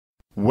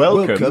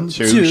Welcome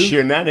to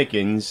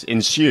Shenanigans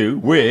Ensue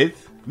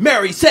with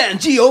Mary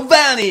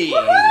SanGiovanni!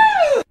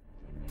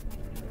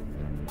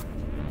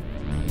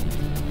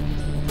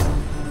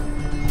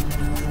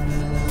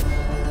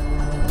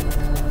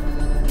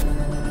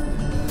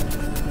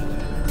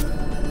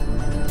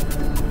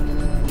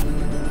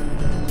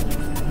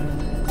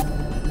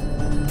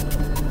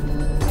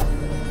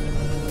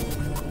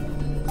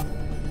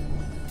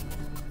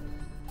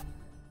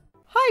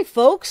 Hi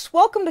folks,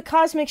 welcome to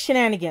Cosmic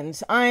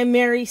Shenanigans. I'm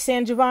Mary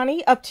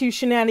SanGiovanni, up to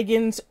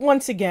shenanigans,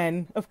 once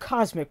again, of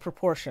cosmic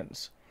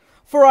proportions.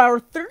 For our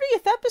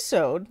 30th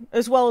episode,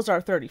 as well as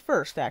our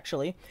 31st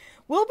actually,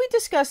 we'll be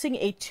discussing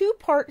a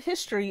two-part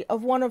history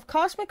of one of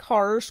Cosmic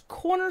Horror's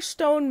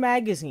cornerstone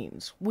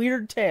magazines,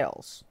 Weird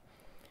Tales.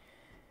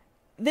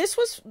 This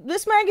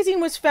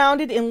magazine was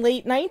founded in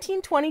late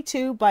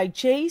 1922 by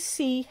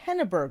J.C.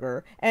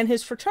 Henneberger and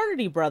his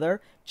fraternity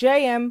brother,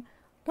 J.M.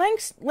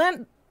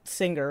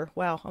 Singer,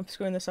 wow, I'm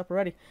screwing this up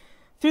already,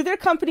 through their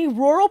company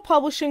Rural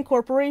Publishing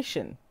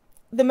Corporation.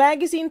 The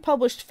magazine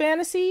published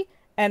fantasy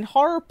and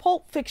horror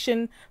pulp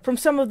fiction from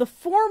some of the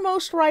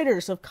foremost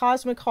writers of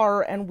cosmic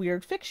horror and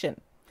weird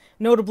fiction,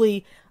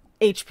 notably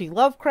H.P.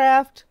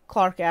 Lovecraft,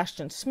 Clark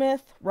Ashton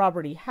Smith,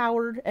 Robert E.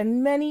 Howard,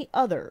 and many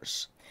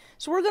others.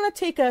 So we're going to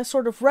take a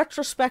sort of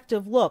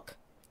retrospective look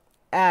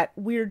at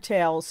Weird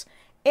Tales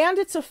and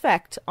its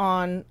effect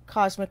on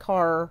cosmic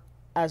horror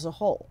as a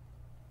whole.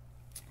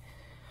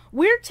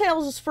 Weird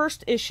Tales'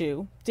 first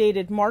issue,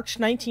 dated March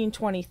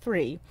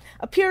 1923,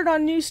 appeared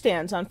on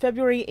newsstands on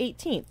February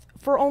 18th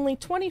for only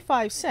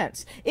 25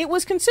 cents. It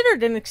was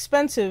considered an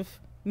expensive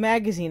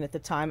magazine at the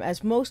time,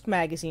 as most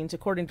magazines,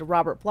 according to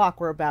Robert Bloch,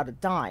 were about a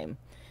dime.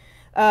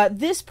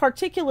 This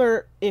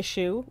particular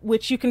issue,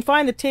 which you can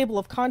find the table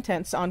of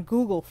contents on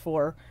Google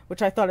for,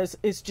 which I thought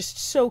is just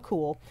so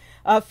cool,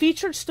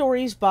 featured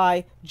stories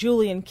by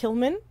Julian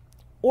Kilman,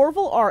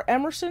 Orville R.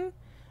 Emerson,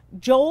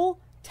 Joel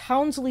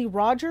Townsley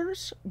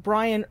Rogers,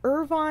 Brian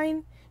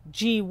Irvine,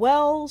 G.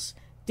 Wells,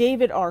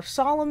 David R.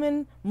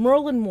 Solomon,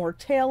 Merlin Moore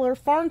Taylor,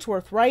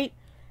 Farnsworth Wright,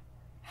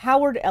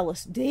 Howard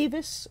Ellis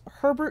Davis,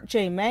 Herbert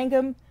J.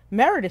 Mangum,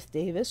 Meredith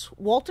Davis,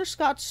 Walter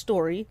Scott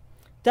Story,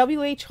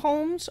 W. H.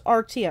 Holmes,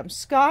 R. T. M.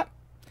 Scott,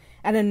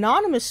 an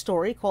anonymous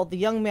story called The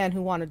Young Man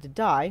Who Wanted to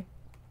Die,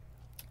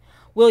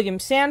 William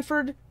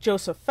Sanford,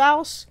 Joseph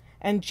Faust,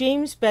 and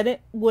James Bennett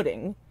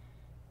Wooding.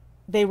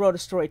 They wrote a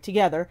story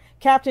together.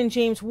 Captain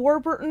James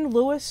Warburton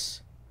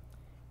Lewis,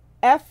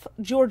 F.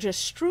 Georgia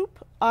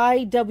Stroop,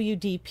 I. W.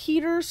 D.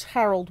 Peters,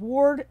 Harold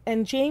Ward,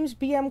 and James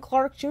B. M.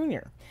 Clark,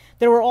 Jr.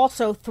 There were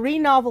also 3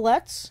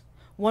 novelettes,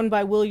 one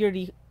by Willard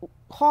E.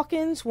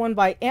 Hawkins, one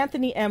by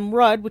Anthony M.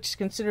 Rudd, which is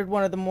considered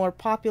one of the more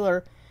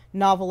popular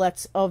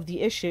novelettes of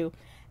the issue,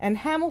 and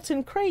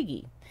Hamilton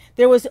Craigie.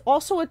 There was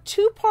also a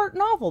 2-part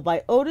novel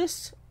by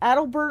Otis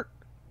Adelbert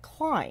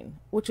Klein,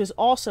 which was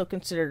also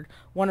considered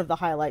one of the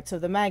highlights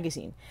of the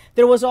magazine.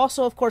 There was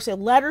also, of course, a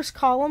letters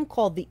column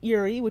called The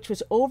Eerie, which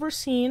was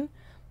overseen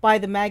by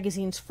the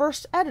magazine's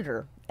first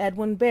editor,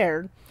 Edwin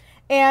Baird,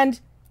 and,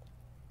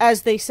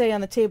 as they say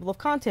on the table of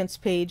contents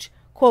page,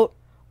 quote,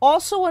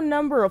 also a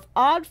number of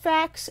odd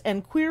facts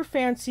and queer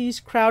fancies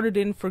crowded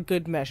in for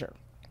good measure.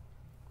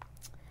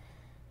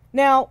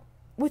 Now,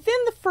 within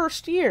the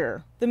first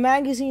year, the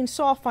magazine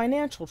saw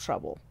financial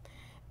trouble.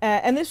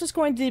 And this was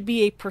going to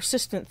be a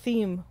persistent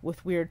theme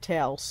with Weird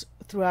Tales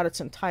throughout its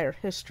entire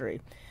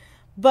history.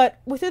 But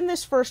within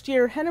this first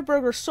year,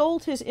 Henneberger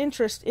sold his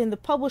interest in the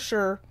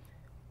publisher,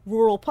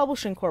 Rural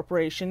Publishing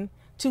Corporation,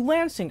 to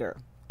Lansinger.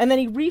 And then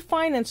he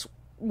refinanced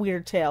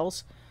Weird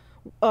Tales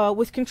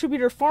with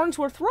contributor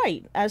Farnsworth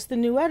Wright as the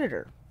new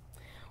editor.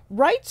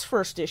 Wright's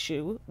first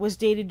issue was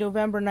dated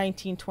November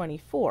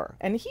 1924,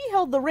 and he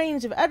held the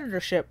reins of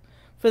editorship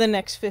for the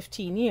next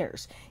 15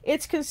 years.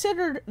 It's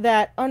considered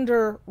that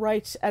under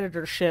Wright's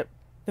editorship,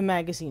 the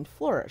magazine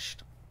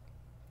flourished.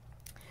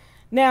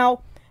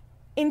 Now,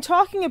 in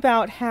talking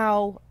about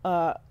how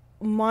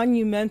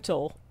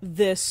monumental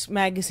this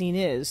magazine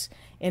is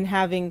in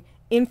having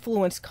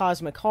influenced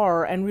cosmic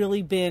horror and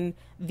really been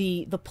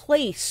the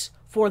place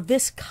for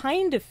this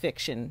kind of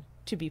fiction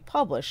to be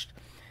published,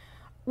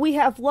 we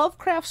have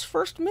Lovecraft's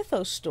first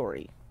mythos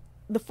story.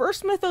 The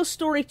first mythos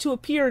story to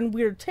appear in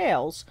Weird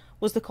Tales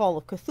was The Call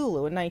of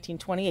Cthulhu in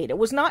 1928. It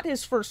was not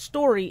his first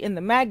story in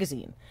the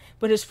magazine,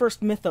 but his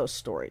first mythos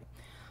story.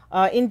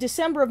 In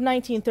December of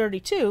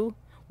 1932,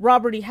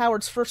 Robert E.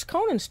 Howard's first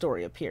Conan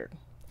story appeared.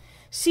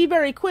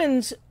 Seabury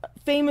Quinn's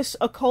famous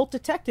occult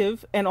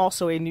detective, and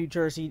also a New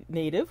Jersey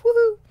native,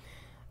 woohoo,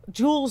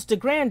 Jules de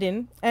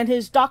Grandin, and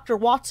his Dr.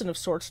 Watson of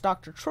sorts,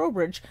 Dr.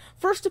 Trowbridge,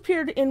 first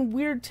appeared in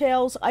Weird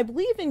Tales, I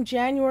believe in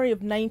January of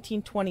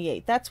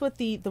 1928. That's what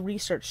the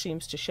research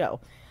seems to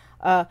show.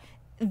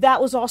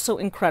 That was also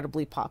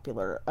incredibly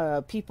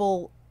popular.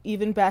 People,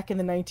 even back in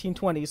the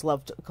 1920s,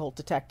 loved occult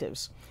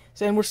detectives.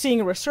 And we're seeing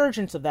a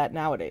resurgence of that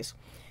nowadays.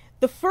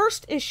 The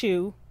first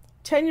issue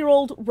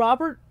 10-year-old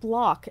Robert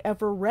Bloch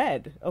ever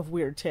read of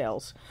Weird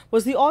Tales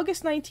was the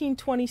August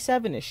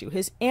 1927 issue.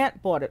 His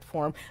aunt bought it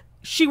for him.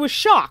 She was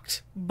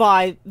shocked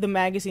by the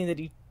magazine that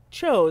he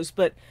chose,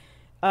 but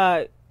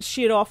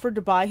she had offered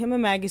to buy him a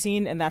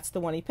magazine, and that's the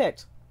one he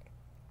picked.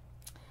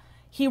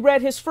 He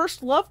read his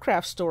first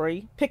Lovecraft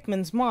story,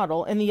 Pickman's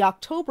Model, in the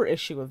October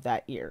issue of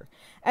that year.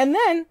 And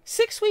then,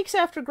 6 weeks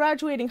after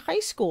graduating high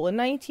school in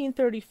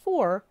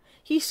 1934,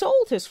 he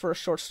sold his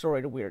first short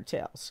story to Weird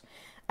Tales.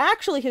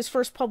 Actually, his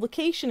first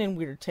publication in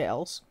Weird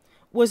Tales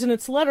was in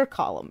its letter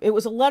column. It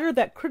was a letter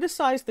that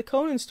criticized the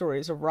Conan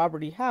stories of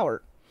Robert E.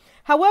 Howard.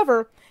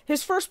 However,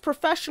 his first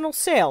professional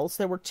sales,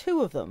 there were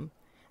 2 of them,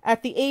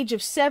 at the age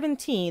of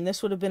 17,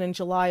 this would have been in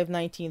July of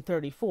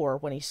 1934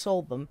 when he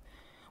sold them,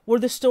 were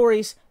the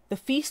stories The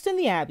Feast in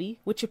the Abbey,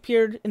 which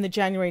appeared in the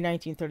January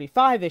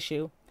 1935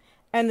 issue,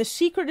 and The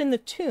Secret in the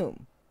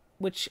Tomb,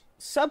 which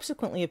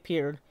subsequently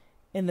appeared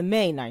in the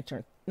May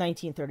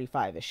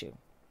 1935 issue.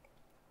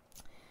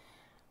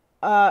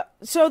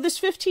 So this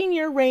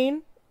 15-year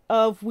reign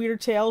of Weird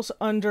Tales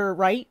under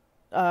Wright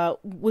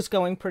was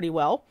going pretty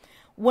well,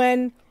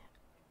 when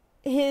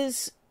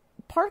his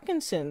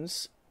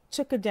Parkinson's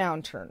took a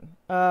downturn.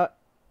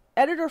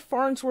 Editor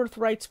Farnsworth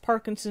Wright's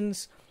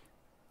Parkinson's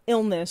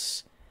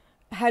illness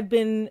had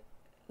been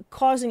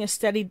causing a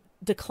steady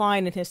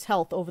decline in his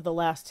health over the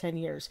last 10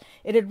 years.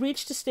 It had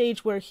reached a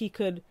stage where he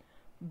could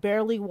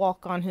barely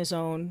walk on his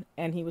own,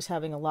 and he was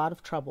having a lot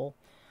of trouble,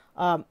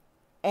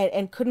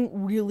 and couldn't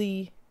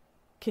really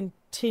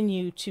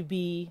continue to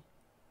be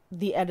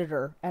the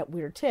editor at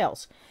Weird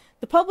Tales.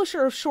 The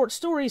publisher of Short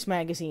Stories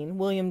magazine,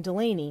 William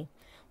Delaney,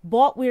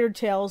 bought Weird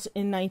Tales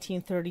in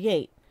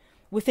 1938.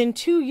 Within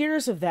 2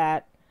 years of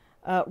that,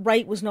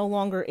 Wright was no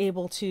longer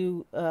able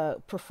to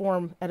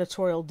perform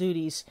editorial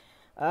duties.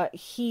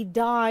 He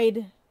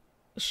died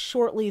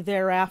shortly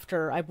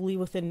thereafter, I believe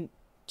within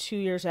 2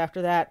 years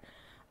after that,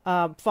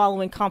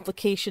 following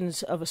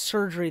complications of a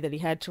surgery that he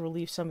had to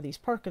relieve some of these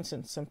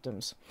Parkinson's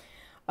symptoms.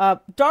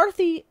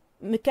 Dorothy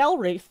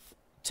McElraith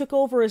took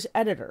over as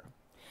editor.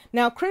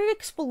 Now,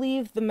 critics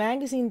believe the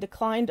magazine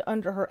declined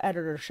under her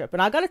editorship.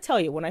 And I got to tell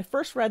you, when I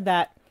first read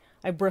that,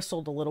 I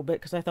bristled a little bit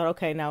because I thought,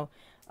 okay, now,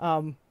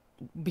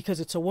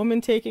 because it's a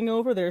woman taking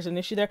over, there's an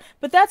issue there.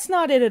 But that's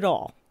not it at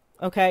all,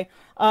 okay?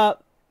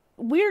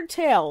 Weird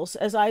Tales,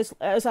 as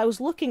I was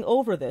looking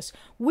over this,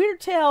 Weird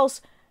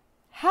Tales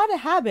had a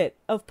habit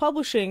of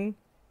publishing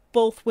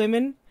both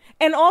women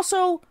and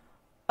also,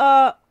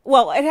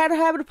 it had a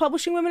habit of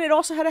publishing women. It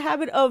also had a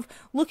habit of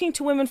looking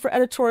to women for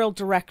editorial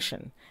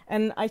direction.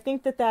 And I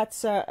think that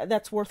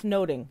that's worth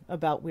noting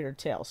about Weird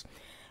Tales.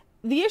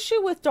 The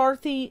issue with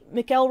Dorothy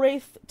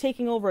McElraith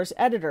taking over as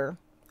editor,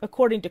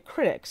 according to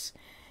critics,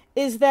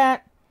 is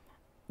that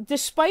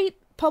despite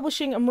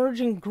publishing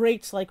emerging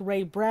greats like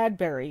Ray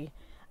Bradbury,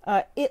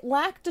 it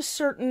lacked a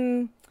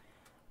certain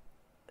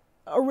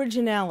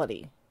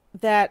originality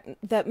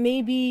that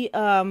maybe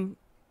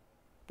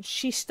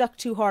she stuck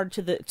too hard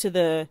to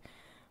the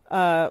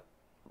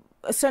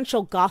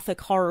essential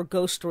gothic horror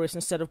ghost stories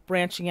instead of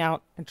branching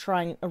out and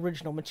trying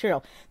original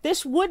material.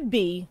 This would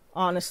be,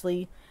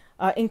 honestly,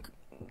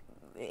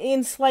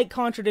 in slight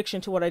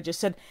contradiction to what I just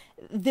said,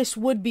 this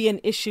would be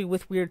an issue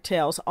with Weird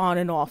Tales on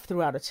and off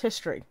throughout its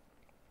history.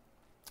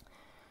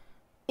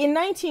 In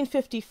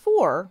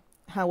 1954,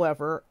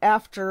 however,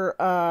 after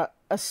a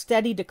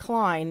steady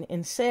decline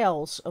in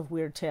sales of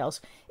Weird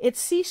Tales, it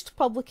ceased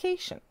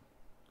publication.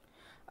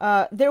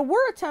 There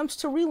were attempts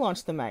to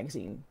relaunch the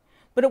magazine,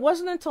 but it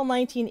wasn't until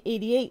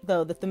 1988,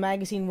 though, that the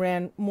magazine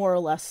ran more or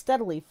less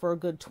steadily for a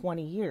good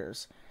 20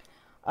 years,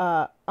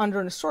 under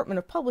an assortment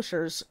of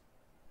publishers,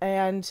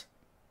 and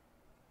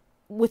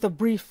with a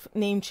brief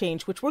name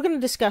change, which we're going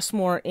to discuss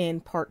more in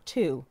part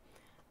 2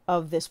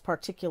 of this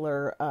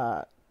particular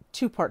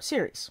 2-part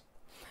series.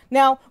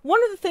 Now,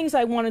 one of the things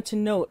I wanted to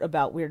note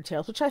about Weird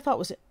Tales, which I thought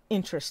was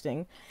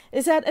interesting,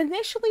 is that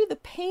initially the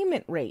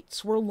payment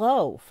rates were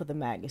low for the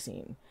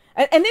magazine.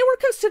 And they were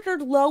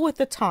considered low at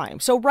the time.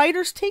 So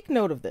writers, take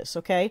note of this,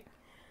 okay?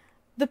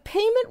 The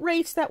payment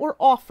rates that were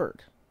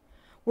offered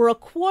were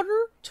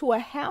 1/4 to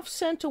 1/2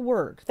 cent a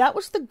word. That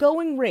was the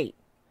going rate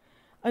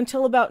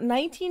until about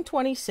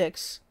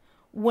 1926,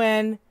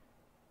 when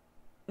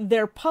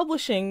their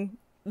publishing,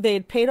 they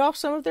had paid off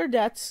some of their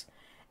debts,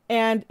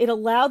 and it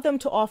allowed them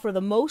to offer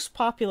the most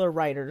popular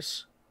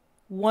writers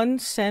 1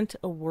 cent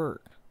a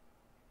word.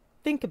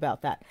 Think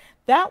about that.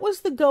 That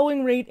was the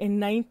going rate in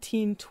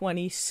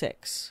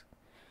 1926.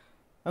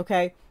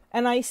 Okay?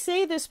 And I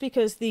say this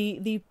because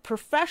the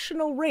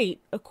professional rate,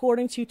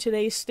 according to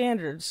today's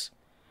standards,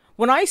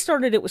 when I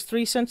started it was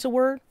 3 cents a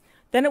word.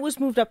 Then it was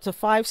moved up to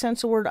 5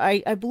 cents a word.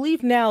 I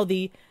believe now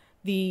the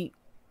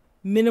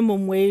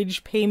minimum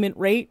wage payment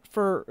rate,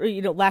 for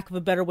lack of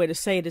a better way to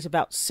say it, is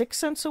about 6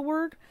 cents a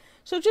word.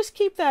 So just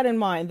keep that in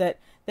mind, that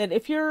at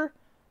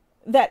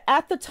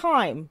the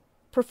time,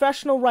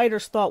 professional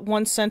writers thought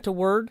 1 cent a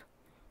word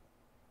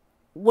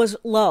was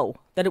low,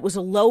 that it was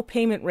a low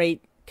payment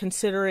rate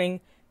considering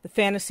the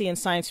fantasy and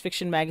science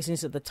fiction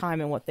magazines at the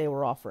time and what they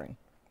were offering.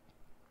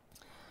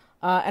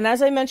 And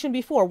as I mentioned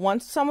before,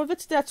 once some of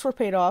its debts were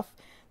paid off,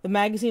 the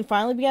magazine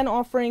finally began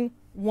offering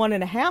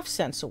 1.5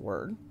 cents a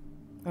word,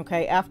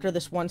 okay, after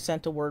this 1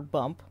 cent a word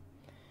bump.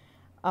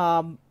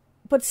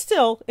 But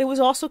still, it was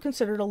also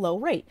considered a low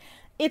rate.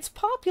 its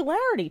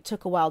popularity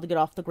took a while to get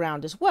off the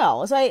ground as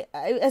well. As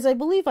I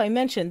believe I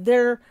mentioned,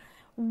 there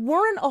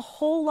weren't a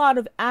whole lot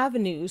of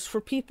avenues for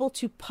people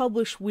to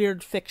publish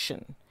weird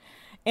fiction.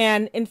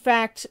 And in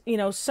fact,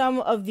 some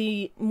of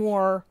the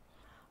more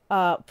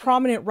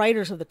prominent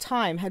writers of the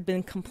time had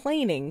been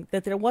complaining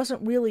that there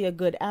wasn't really a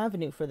good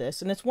avenue for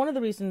this. And it's one of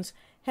the reasons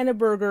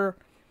Henneberger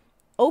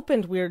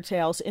opened Weird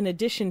Tales in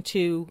addition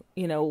to,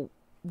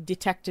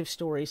 detective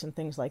stories and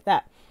things like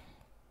that.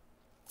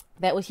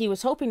 He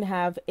was hoping to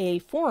have a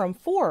forum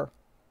for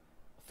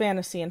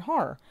fantasy and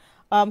horror.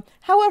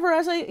 However,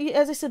 as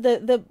I said,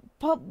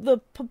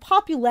 the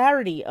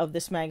popularity of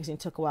this magazine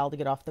took a while to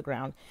get off the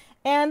ground,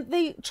 and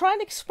they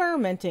tried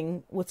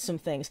experimenting with some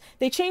things.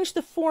 They changed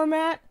the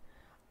format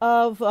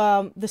of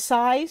the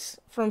size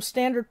from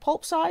standard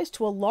pulp size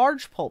to a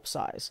large pulp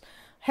size.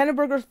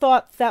 Henneberger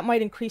thought that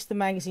might increase the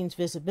magazine's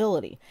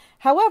visibility.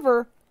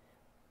 However,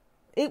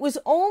 it was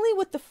only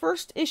with the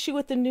first issue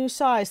at the new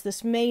size,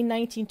 this May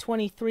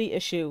 1923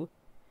 issue,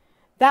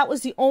 that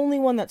was the only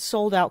one that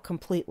sold out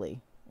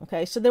completely.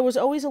 Okay, so there was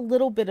always a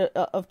little bit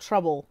of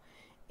trouble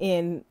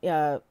in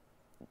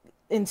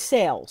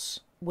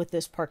sales with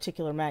this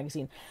particular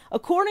magazine.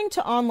 According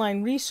to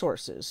online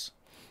resources,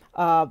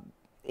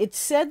 it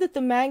said that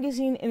the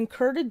magazine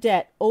incurred a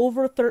debt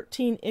over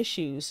 13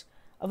 issues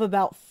of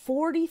about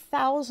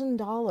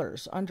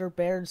 $40,000 under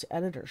Baird's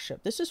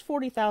editorship. This is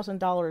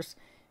 $40,000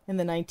 in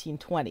the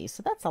 1920s,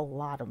 so that's a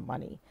lot of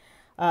money.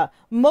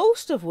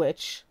 Most of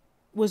which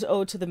was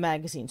owed to the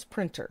magazine's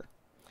printer.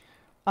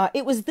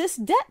 It was this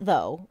debt,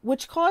 though,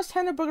 which caused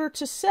Henneberger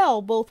to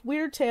sell both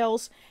Weird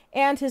Tales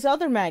and his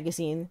other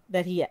magazine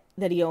that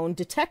he owned,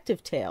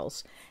 Detective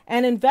Tales,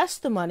 and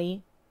invest the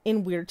money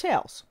in Weird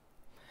Tales.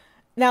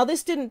 Now,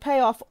 this didn't pay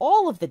off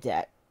all of the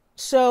debt,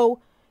 so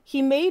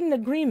he made an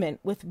agreement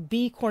with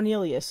B.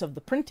 Cornelius of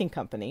the printing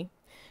company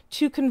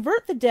to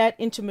convert the debt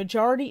into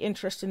majority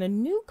interest in a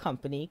new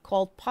company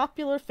called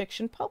Popular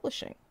Fiction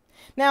Publishing.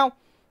 Now,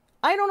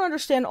 I don't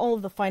understand all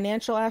of the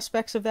financial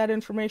aspects of that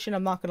information,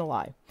 I'm not going to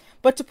lie.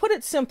 But to put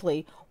it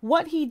simply,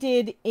 what he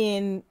did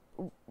in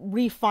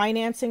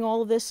refinancing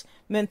all of this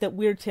meant that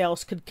Weird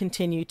Tales could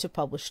continue to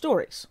publish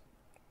stories.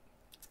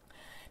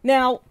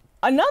 Now,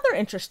 another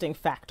interesting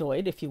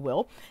factoid, if you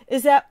will,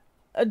 is that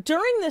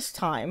during this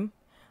time,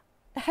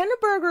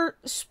 Henneberger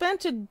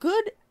spent a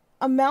good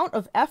amount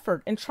of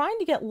effort in trying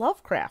to get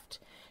Lovecraft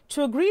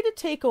to agree to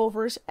take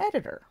over as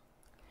editor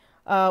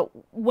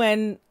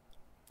when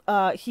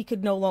Baird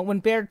could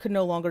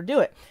no longer do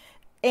it.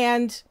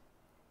 And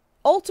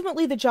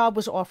ultimately the job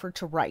was offered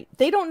to Wright.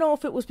 They don't know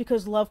if it was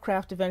because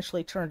Lovecraft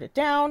eventually turned it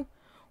down,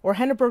 or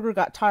Henneberger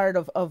got tired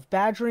of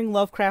badgering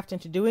Lovecraft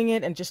into doing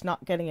it and just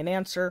not getting an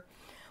answer.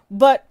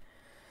 But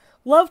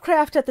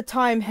Lovecraft at the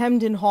time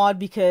hemmed and hawed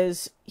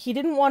because he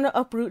didn't want to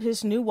uproot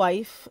his new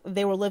wife.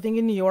 They were living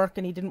in New York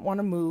and he didn't want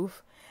to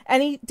move.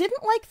 And he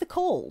didn't like the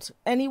cold.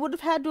 And he would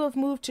have had to have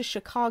moved to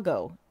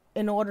Chicago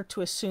in order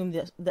to assume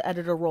the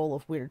editor role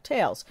of Weird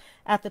Tales.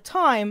 At the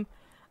time,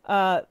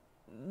 the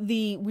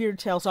Weird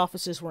Tales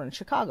offices were in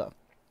Chicago.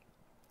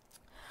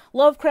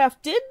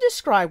 Lovecraft did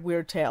describe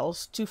Weird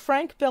Tales to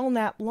Frank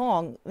Belknap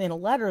Long in a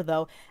letter,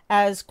 though,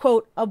 as,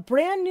 quote, a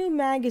brand new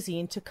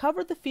magazine to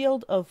cover the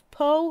field of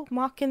Poe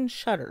Machen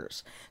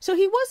shudders. So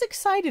he was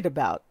excited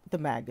about the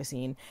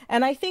magazine,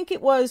 and I think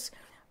it was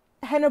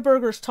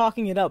Henneberger's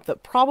talking it up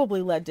that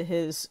probably led to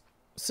his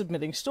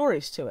submitting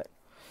stories to it.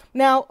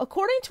 Now,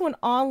 according to an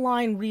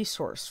online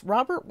resource,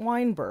 Robert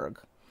Weinberg,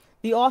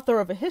 the author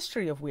of A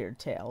History of Weird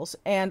Tales,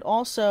 and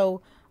also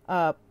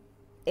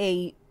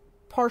a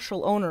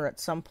partial owner at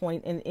some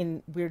point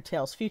in Weird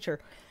Tales' future,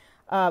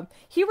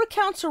 he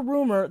recounts a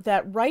rumor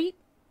that Wright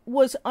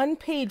was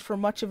unpaid for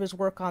much of his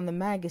work on the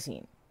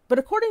magazine. But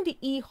according to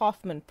E.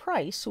 Hoffman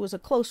Price, who was a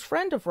close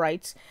friend of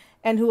Wright's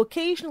and who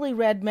occasionally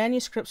read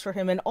manuscripts for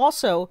him and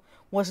also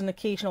was an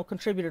occasional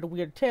contributor to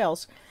Weird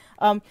Tales,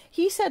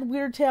 he said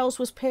Weird Tales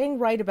was paying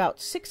Wright about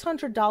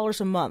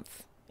 $600 a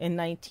month in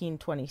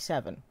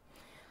 1927.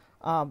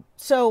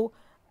 So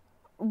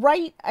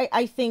Wright,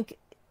 I think,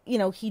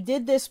 he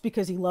did this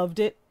because he loved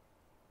it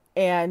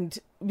and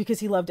because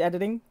he loved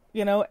editing,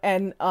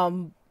 and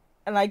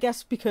I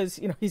guess because,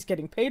 he's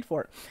getting paid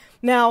for it.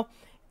 Now,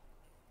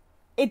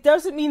 it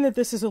doesn't mean that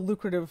this is a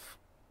lucrative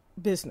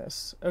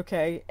business,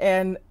 okay?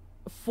 And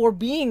for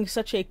being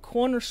such a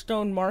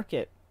cornerstone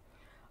market,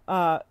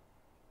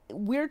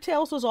 Weird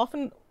Tales was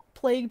often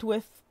plagued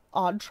with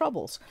odd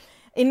troubles.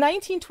 In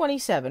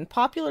 1927,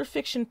 Popular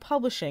Fiction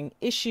Publishing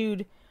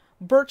issued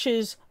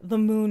Birch's The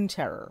Moon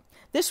Terror.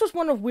 This was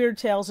one of Weird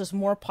Tales'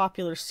 more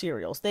popular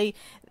serials. A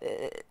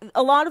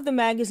lot of the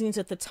magazines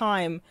at the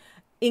time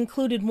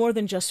included more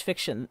than just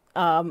fiction,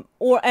 and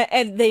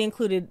they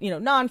included,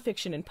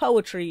 nonfiction and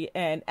poetry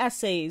and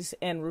essays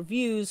and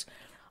reviews.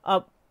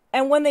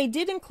 And when they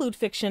did include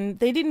fiction,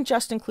 they didn't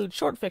just include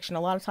short fiction.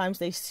 A lot of times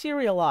they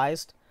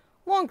serialized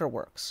longer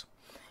works.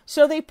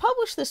 So they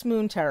published this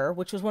Moon Terror,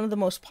 which was one of the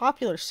most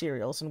popular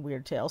serials in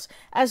Weird Tales,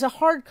 as a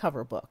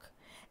hardcover book.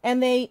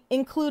 And they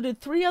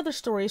included 3 other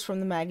stories from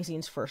the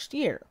magazine's first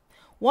year.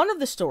 One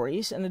of the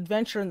stories, An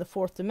Adventure in the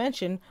Fourth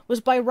Dimension,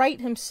 was by Wright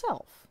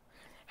himself.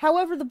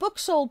 However, the book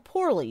sold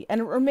poorly,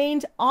 and it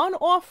remained on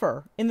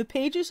offer in the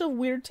pages of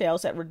Weird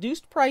Tales at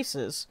reduced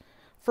prices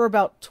for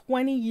about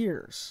 20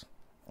 years.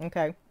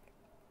 Okay.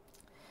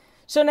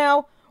 So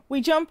now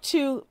we jump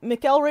to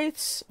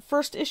McElraith's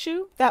first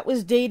issue. That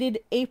was dated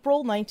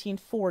April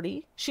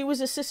 1940. She was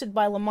assisted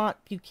by Lamont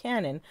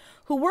Buchanan,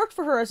 who worked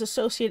for her as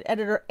associate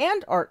editor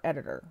and art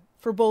editor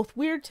for both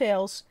Weird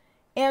Tales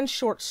and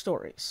short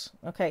stories.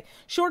 Okay.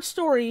 Short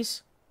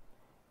stories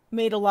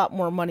made a lot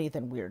more money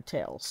than Weird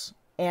Tales.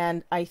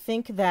 And I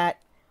think that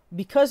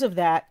because of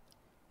that,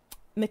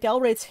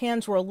 McElraith's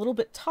hands were a little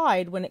bit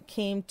tied when it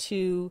came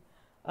to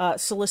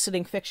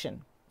soliciting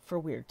fiction for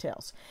Weird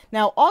Tales.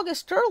 Now,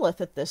 August Derleth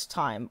at this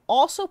time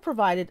also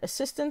provided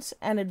assistance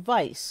and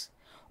advice,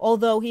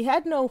 although he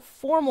had no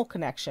formal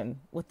connection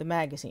with the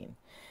magazine.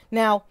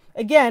 Now,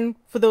 again,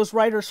 for those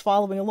writers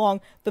following along,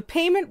 the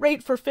payment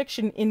rate for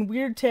fiction in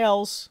Weird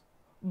Tales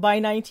by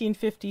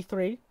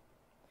 1953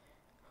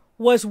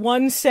 was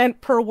 1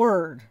 cent per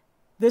word.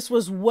 This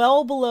was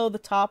well below the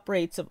top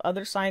rates of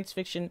other science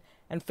fiction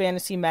and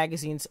fantasy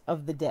magazines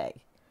of the day.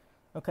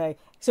 Okay,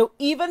 so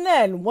even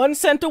then, 1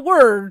 cent a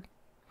word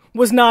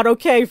was not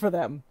okay for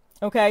them.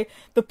 Okay,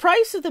 the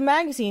price of the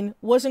magazine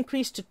was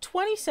increased to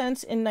 20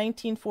 cents in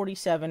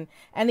 1947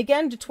 and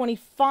again to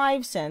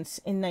 25 cents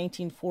in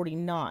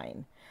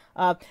 1949.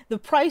 The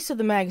price of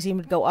the magazine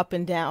would go up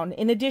and down,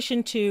 in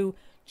addition to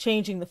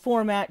changing the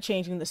format,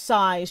 changing the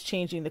size,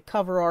 changing the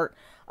cover art.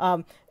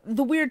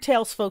 The Weird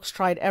Tales folks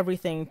tried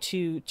everything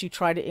to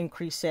try to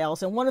increase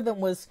sales, and one of them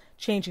was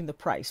changing the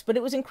price. But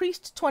it was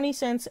increased to 20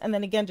 cents and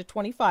then again to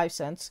 25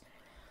 cents.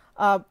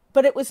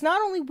 But it was not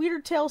only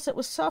Weird Tales that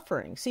was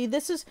suffering. See,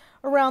 this is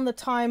around the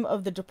time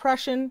of the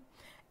Depression,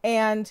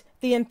 and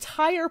the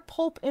entire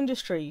pulp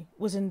industry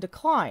was in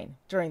decline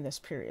during this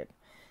period.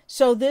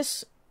 So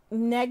this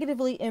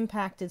negatively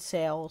impacted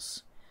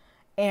sales,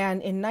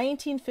 and in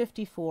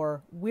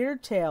 1954,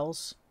 Weird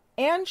Tales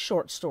and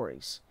short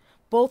stories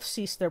both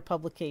ceased their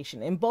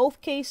publication. In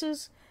both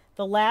cases,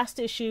 the last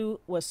issue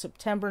was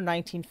September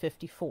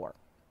 1954.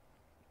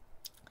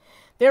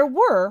 There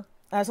were,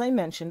 as I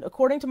mentioned,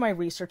 according to my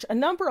research, a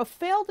number of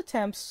failed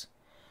attempts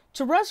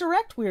to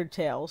resurrect Weird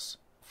Tales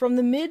from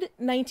the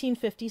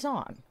mid-1950s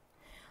on.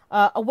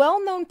 A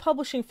well-known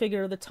publishing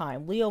figure of the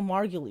time, Leo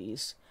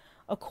Margulies,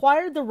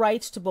 acquired the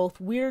rights to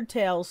both Weird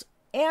Tales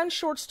and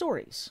short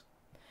stories.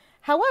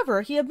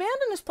 However, he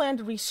abandoned his plan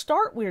to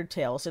restart Weird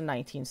Tales in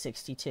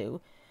 1962.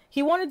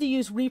 He wanted to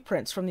use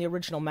reprints from the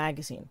original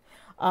magazine.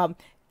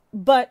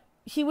 But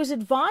he was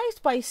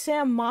advised by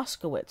Sam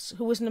Moskowitz,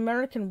 who was an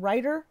American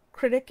writer,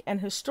 critic,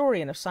 and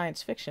historian of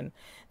science fiction,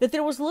 that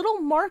there was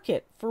little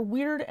market for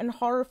weird and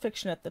horror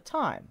fiction at the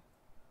time.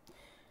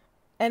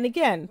 And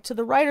again, to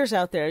the writers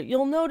out there,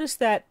 you'll notice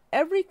that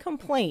every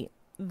complaint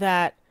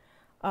that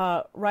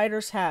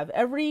writers have,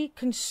 every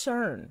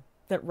concern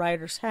that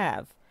writers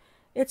have,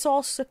 it's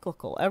all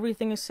cyclical.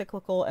 Everything is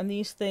cyclical, and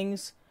these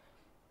things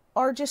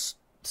are just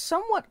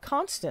somewhat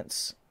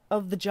constants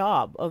of the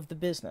job, of the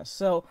business.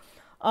 So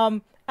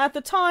at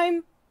the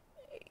time,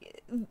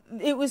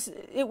 it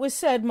was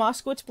said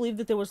Moskowitz believed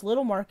that there was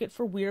little market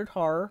for weird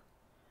horror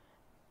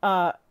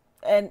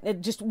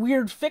and just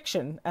weird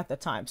fiction at the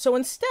time. So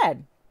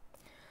instead,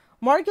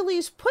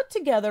 Margulies put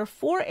together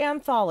 4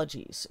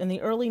 anthologies in the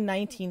early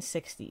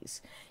 1960s.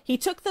 He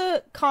took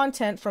the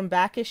content from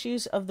back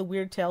issues of the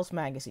Weird Tales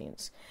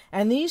magazines,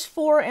 and these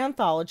 4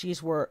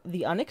 anthologies were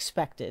The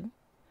Unexpected,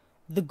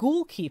 The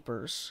Ghoul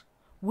Keepers,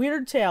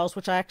 Weird Tales,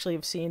 which I actually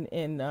have seen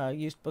in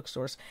used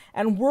bookstores,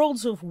 and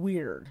Worlds of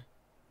Weird.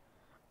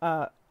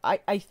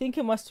 I think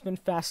it must have been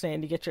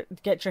fascinating to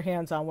get your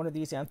hands on one of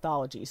these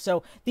anthologies.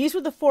 So these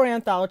were the 4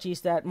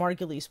 anthologies that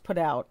Margulies put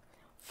out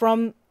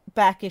from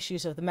back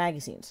issues of the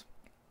magazines.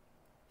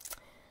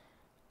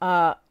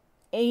 A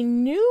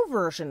new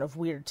version of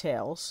Weird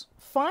Tales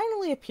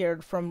finally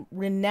appeared from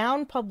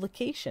Renown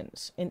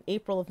Publications in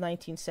April of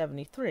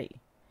 1973,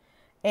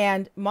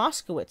 and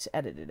Moskowitz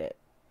edited it.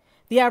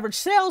 The average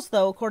sales,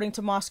 though, according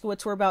to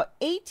Moskowitz, were about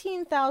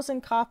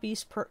 18,000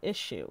 copies per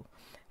issue.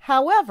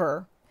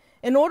 However,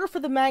 in order for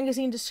the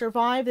magazine to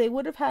survive, they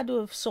would have had to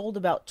have sold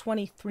about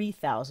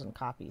 23,000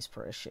 copies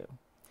per issue.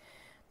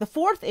 The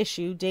 4th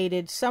issue,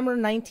 dated summer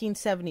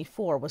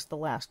 1974, was the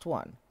last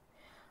one.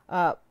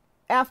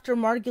 After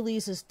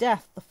Margulies'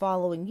 death the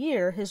following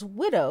year, his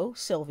widow,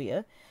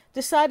 Sylvia,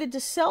 decided to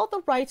sell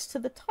the rights to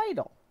the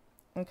title.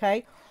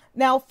 Okay?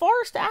 Now,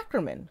 Forrest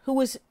Ackerman, who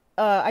was,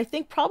 I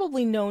think,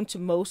 probably known to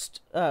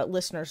most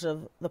listeners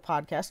of the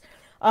podcast,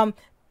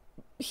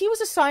 he was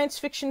a science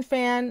fiction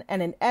fan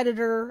and an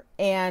editor,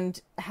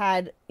 and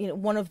had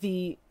one of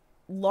the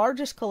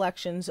largest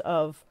collections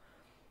of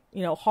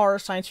horror,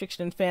 science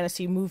fiction, and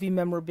fantasy movie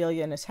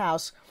memorabilia in his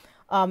house.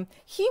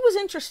 He was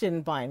interested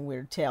in buying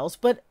Weird Tales,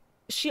 but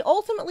she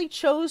ultimately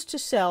chose to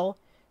sell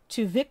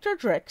to Victor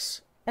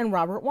Drix and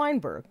Robert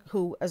Weinberg,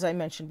 who, as I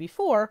mentioned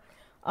before,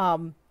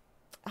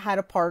 had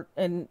a part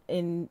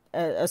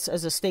as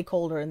a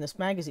stakeholder in this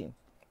magazine.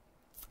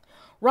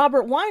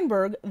 Robert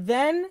Weinberg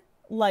then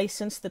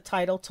licensed the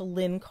title to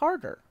Lynn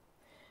Carter,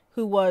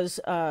 who was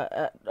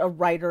a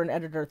writer and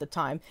editor at the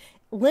time.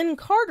 Lynn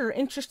Carter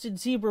interested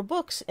Zebra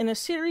Books in a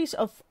series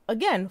of,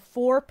 again,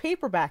 4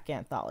 paperback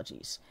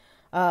anthologies.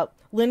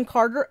 Lynn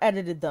Carter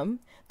edited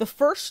them. The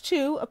first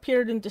 2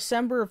 appeared in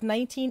December of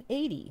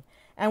 1980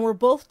 and were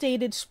both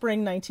dated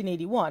spring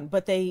 1981,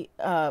 but they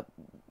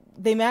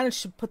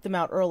managed to put them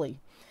out early.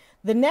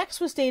 The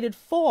next was dated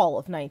fall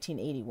of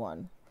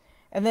 1981,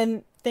 and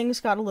then things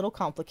got a little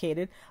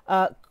complicated.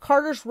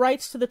 Carter's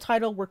rights to the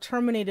title were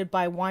terminated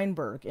by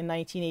Weinberg in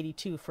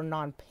 1982 for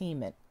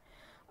non-payment.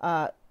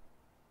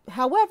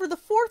 However, the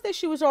 4th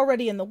issue was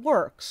already in the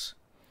works,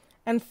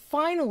 and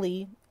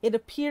finally it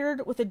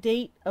appeared with a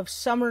date of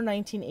summer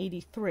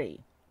 1983.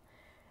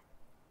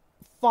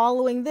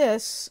 Following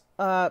this,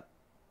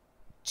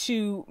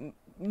 to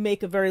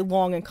make a very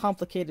long and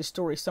complicated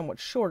story somewhat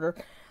shorter,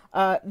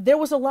 there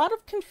was a lot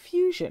of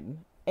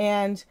confusion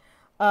and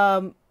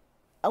a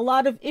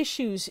lot of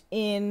issues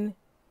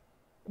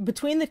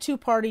between the 2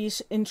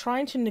 parties in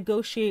trying to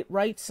negotiate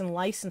rights and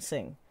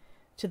licensing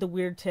to the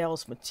Weird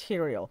Tales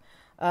material.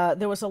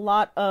 There was a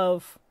lot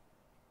of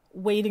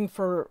waiting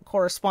for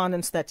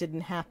correspondence that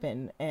didn't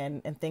happen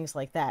and things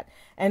like that.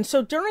 And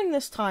so during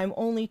this time,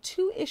 only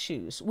 2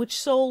 issues, which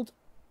sold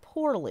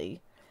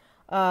poorly,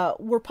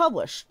 were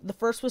published. The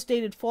first was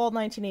dated fall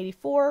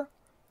 1984,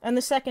 and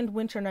the second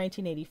winter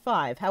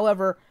 1985.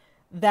 However,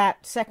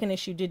 that second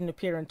issue didn't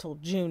appear until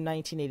June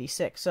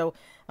 1986. So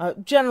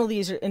generally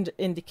these are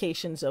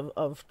indications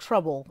of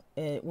trouble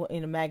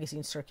in a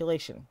magazine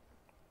circulation.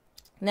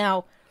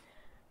 Now,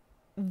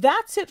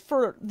 that's it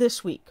for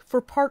this week,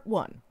 for part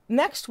 1.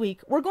 Next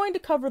week, we're going to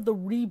cover the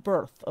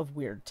rebirth of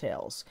Weird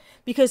Tales,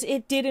 because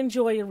it did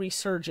enjoy a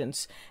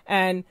resurgence,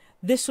 and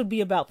this would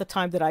be about the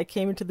time that I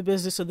came into the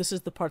business, so this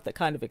is the part that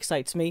kind of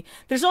excites me.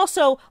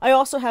 I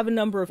also have a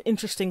number of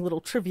interesting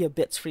little trivia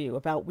bits for you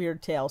about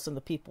Weird Tales and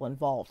the people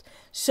involved.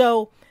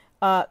 So,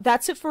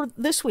 that's it for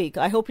this week.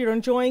 I hope you're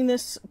enjoying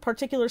this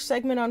particular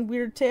segment on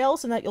Weird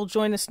Tales, and that you'll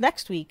join us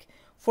next week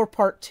for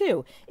part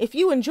 2. If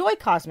you enjoy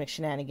Cosmic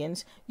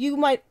Shenanigans, you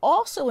might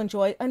also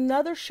enjoy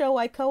another show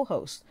I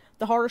co-host,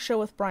 The Horror Show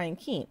with Brian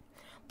Keene.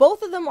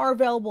 Both of them are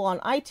available on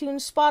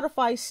iTunes,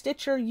 Spotify,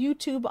 Stitcher,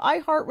 YouTube,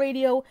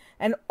 iHeartRadio,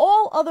 and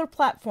all other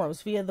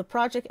platforms via the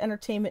Project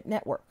Entertainment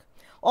Network.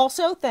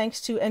 Also, thanks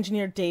to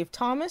engineer Dave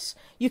Thomas,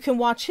 you can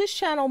watch his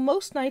channel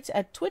most nights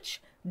at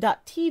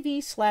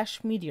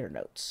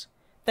twitch.tv/meteornotes.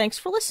 Thanks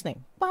for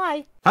listening.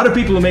 Bye. How do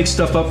people who make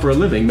stuff up for a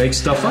living make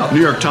stuff up?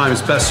 New York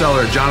Times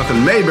bestseller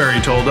Jonathan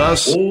Mayberry told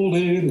us.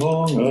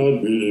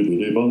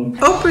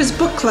 Oprah's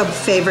book club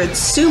favorite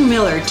Sue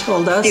Miller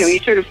told us. You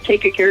sort of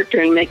take a character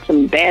and make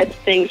some bad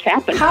things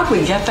happen. How'd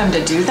we get them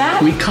to do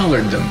that? We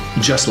collared them,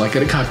 just like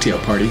at a cocktail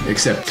party,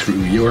 except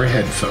through your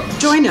headphones.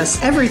 Join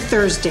us every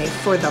Thursday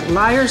for the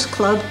Liars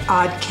Club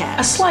Oddcast,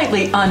 a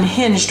slightly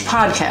unhinged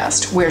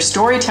podcast where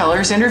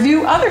storytellers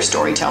interview other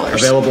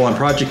storytellers. Available on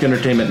Project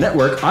Entertainment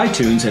Network,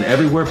 iTunes, and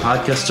everywhere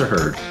podcasts are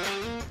heard.